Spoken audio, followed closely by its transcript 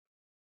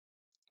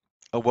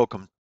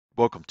Welcome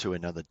to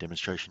another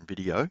demonstration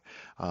video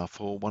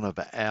for one of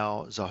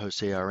our Zoho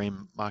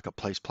CRM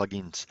marketplace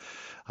plugins.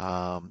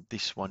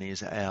 This one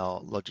is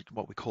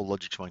what we call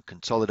LogixOne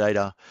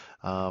Consolidator,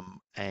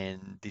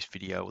 and this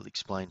video will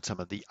explain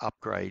some of the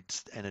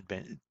upgrades and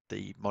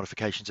the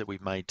modifications that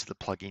we've made to the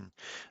plugin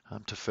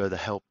to further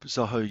help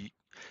Zoho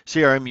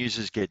CRM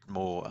users get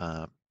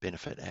more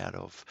benefit out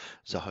of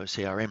Zoho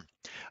CRM.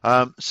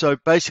 So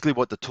basically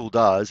what the tool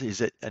does is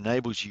it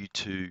enables you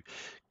to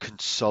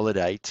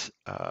consolidate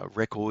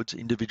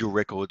individual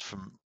records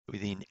from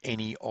within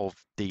any of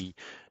the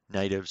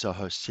native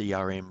Zoho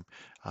CRM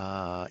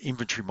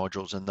inventory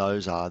modules, and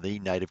those are the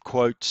native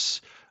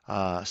quotes,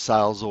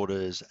 sales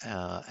orders,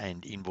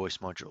 and invoice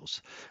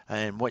modules.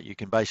 And what you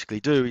can basically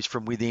do is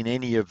from within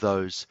any of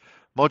those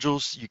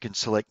modules, you can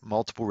select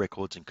multiple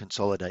records and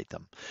consolidate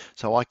them.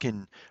 So I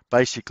can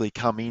basically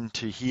come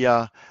into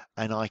here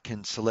and I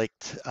can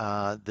select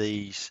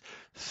these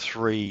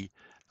three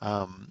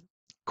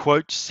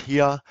quotes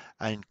here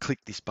and click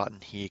this button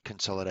here,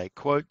 Consolidate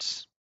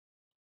Quotes.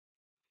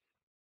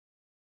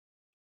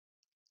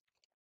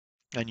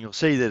 And you'll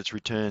see that it's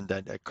returned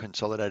that a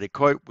consolidated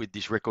quote with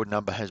this record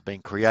number has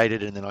been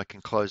created, and then I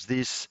can close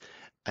this,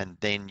 and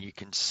then you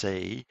can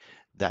see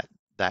that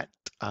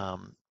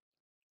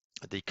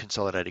the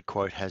consolidated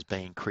quote has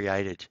been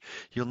created.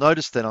 You'll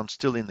notice that I'm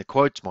still in the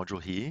quotes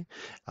module here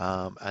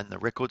and the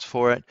records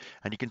for it,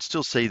 and you can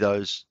still see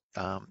those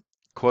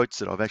quotes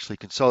that I've actually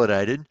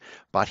consolidated,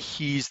 but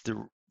here's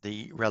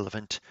the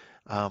relevant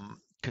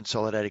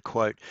consolidated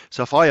quote.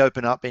 So if I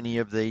open up any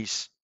of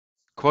these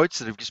quotes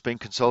that have just been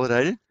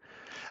consolidated,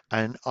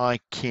 and I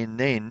can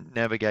then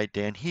navigate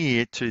down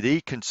here to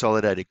the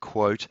consolidated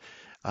quote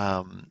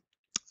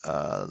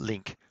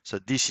link. So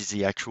this is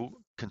the actual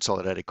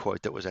consolidated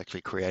quote that was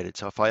actually created.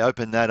 So if I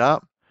open that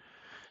up,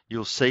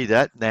 you'll see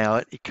that now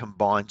it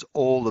combines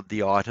all of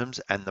the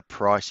items and the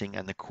pricing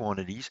and the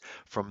quantities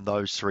from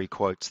those three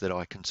quotes that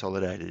I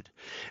consolidated.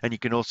 And you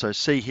can also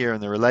see here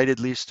in the related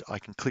list, I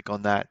can click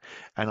on that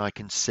and I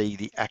can see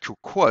the actual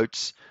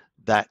quotes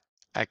that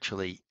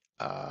actually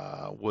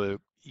were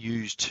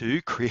used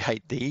to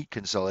create the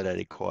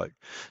consolidated quote.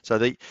 So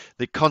the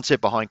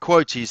concept behind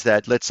quotes is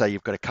that, let's say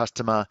you've got a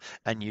customer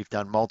and you've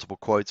done multiple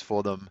quotes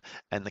for them,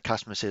 and the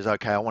customer says,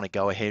 okay, I want to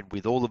go ahead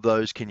with all of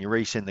those, can you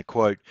resend the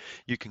quote?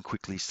 You can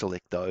quickly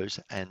select those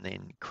and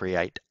then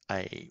create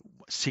a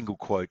single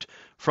quote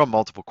from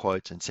multiple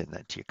quotes and send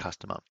that to your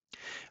customer.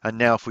 And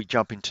now if we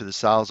jump into the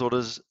sales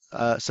order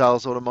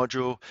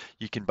module,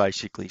 you can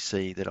basically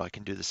see that I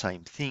can do the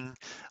same thing.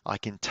 I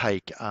can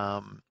take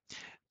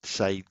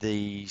say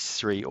these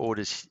three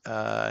orders,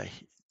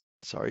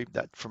 sorry,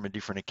 that from a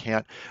different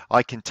account.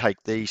 I can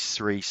take these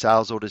three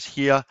sales orders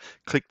here,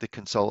 click the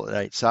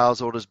Consolidate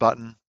Sales Orders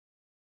button,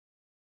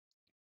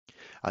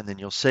 and then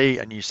you'll see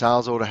a new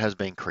sales order has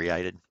been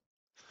created.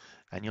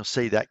 And you'll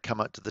see that come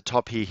up to the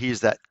top here. Here's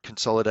that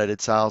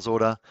consolidated sales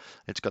order.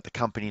 It's got the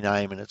company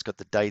name and it's got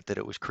the date that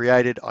it was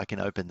created. I can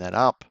open that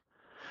up.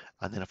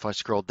 And then if I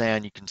scroll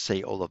down, you can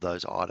see all of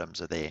those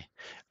items are there.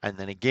 And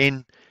then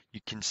again,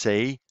 you can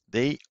see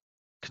the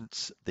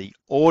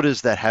orders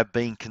that have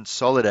been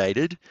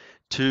consolidated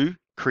to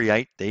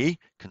create the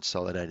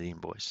consolidated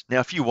invoice.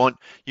 Now, if you want,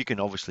 you can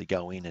obviously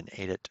go in and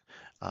edit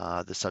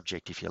the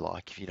subject if you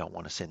like. If you don't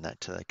want to send that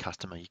to the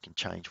customer, you can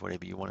change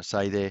whatever you want to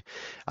say there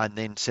and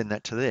then send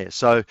that to there.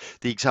 So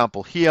the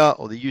example here,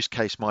 or the use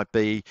case might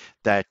be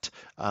that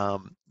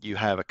you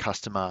have a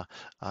customer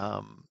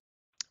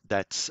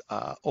that's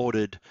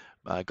ordered,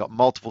 got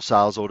multiple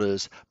sales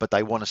orders, but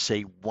they want to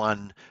see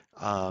one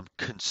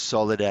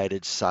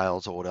consolidated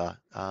sales order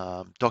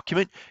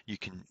document. You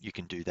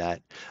can do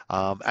that.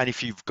 And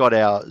if you've got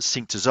our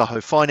Sync to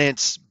Zoho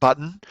Finance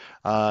button,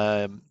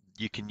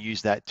 you can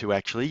use that to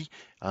actually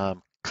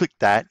click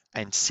that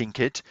and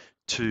sync it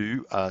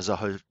to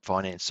Zoho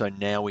Finance. So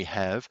now we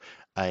have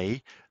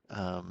a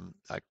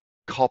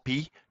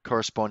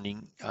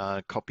corresponding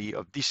copy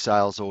of this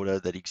sales order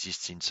that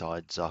exists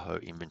inside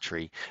Zoho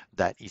Inventory.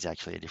 That is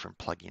actually a different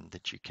plugin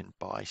that you can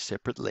buy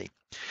separately.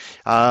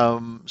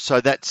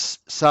 So that's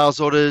sales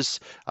orders.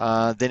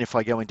 Then if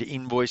I go into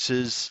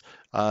invoices,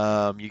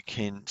 you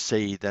can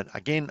see that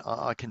again,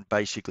 I can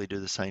basically do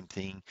the same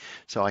thing.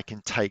 So I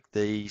can take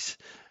these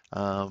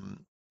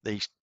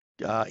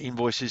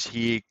invoices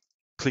here,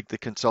 click the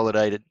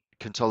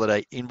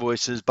Consolidate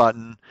Invoices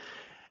button,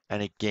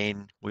 and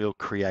again, we'll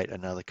create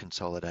another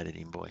consolidated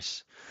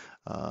invoice.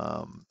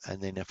 And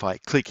then if I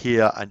click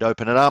here and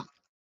open it up,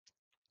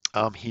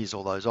 here's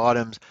all those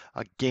items.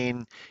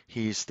 Again,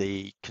 here's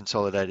the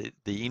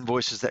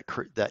invoices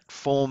that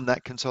form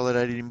that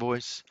consolidated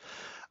invoice.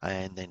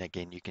 And then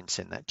again, you can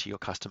send that to your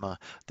customer.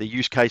 The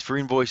use case for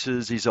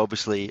invoices is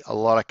obviously a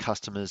lot of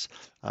customers,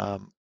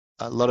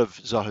 a lot of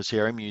Zoho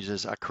CRM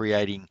users are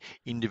creating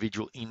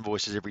individual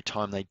invoices every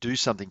time they do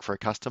something for a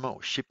customer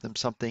or ship them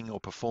something or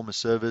perform a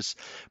service,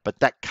 but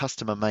that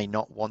customer may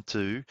not want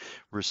to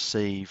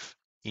receive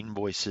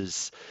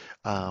invoices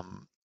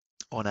on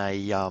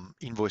a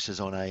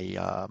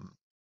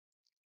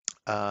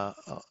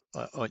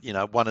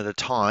one at a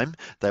time.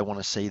 They want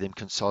to see them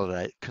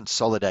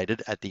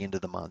consolidated at the end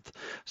of the month.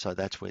 So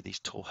that's where this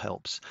tool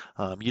helps.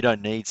 You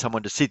don't need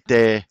someone to sit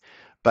there,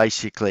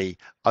 basically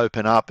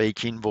open up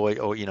each invoice,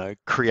 or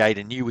create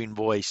a new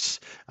invoice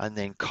and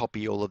then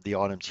copy all of the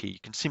items here. You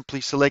can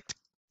simply select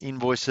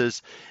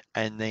invoices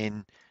and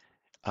then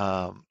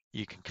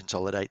you can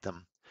consolidate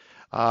them.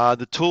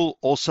 The tool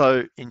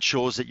also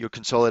ensures that you're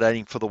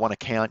consolidating for the one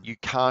account. You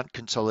can't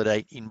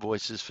consolidate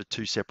invoices for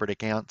two separate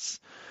accounts.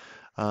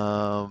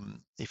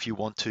 If you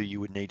want to, you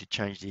would need to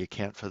change the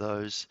account for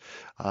those.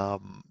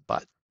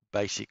 But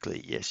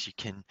basically, yes, you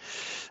can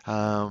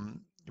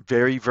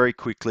very, very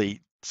quickly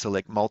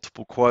select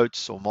multiple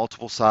quotes or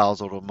multiple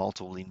sales or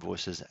multiple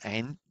invoices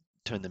and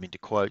turn them into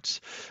quotes.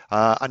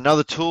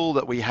 Another tool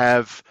that we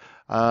have,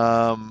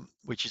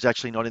 which is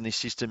actually not in this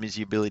system, is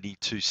the ability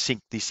to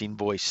sync this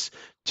invoice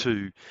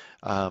to,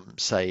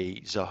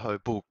 say,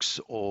 Zoho Books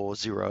or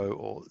Xero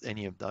or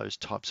any of those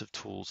types of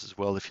tools as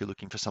well. If you're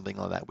looking for something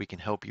like that, we can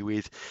help you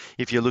with.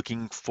 If you're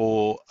looking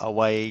for a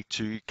way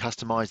to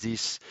customize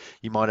this,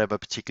 you might have a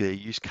particular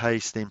use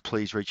case, then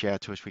please reach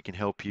out to us. We can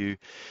help you.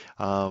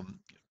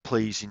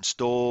 Please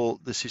install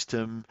the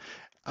system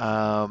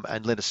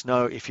and let us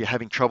know if you're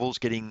having troubles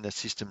getting the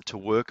system to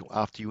work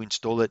after you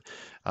install it.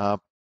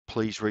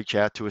 Please reach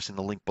out to us in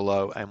the link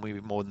below, and we'll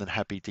be more than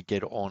happy to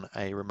get on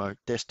a remote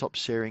desktop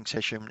sharing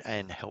session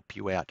and help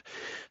you out.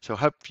 So I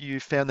hope you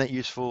found that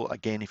useful.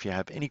 Again, if you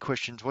have any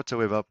questions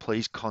whatsoever,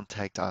 please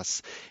contact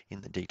us in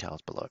the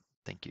details below.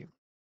 Thank you.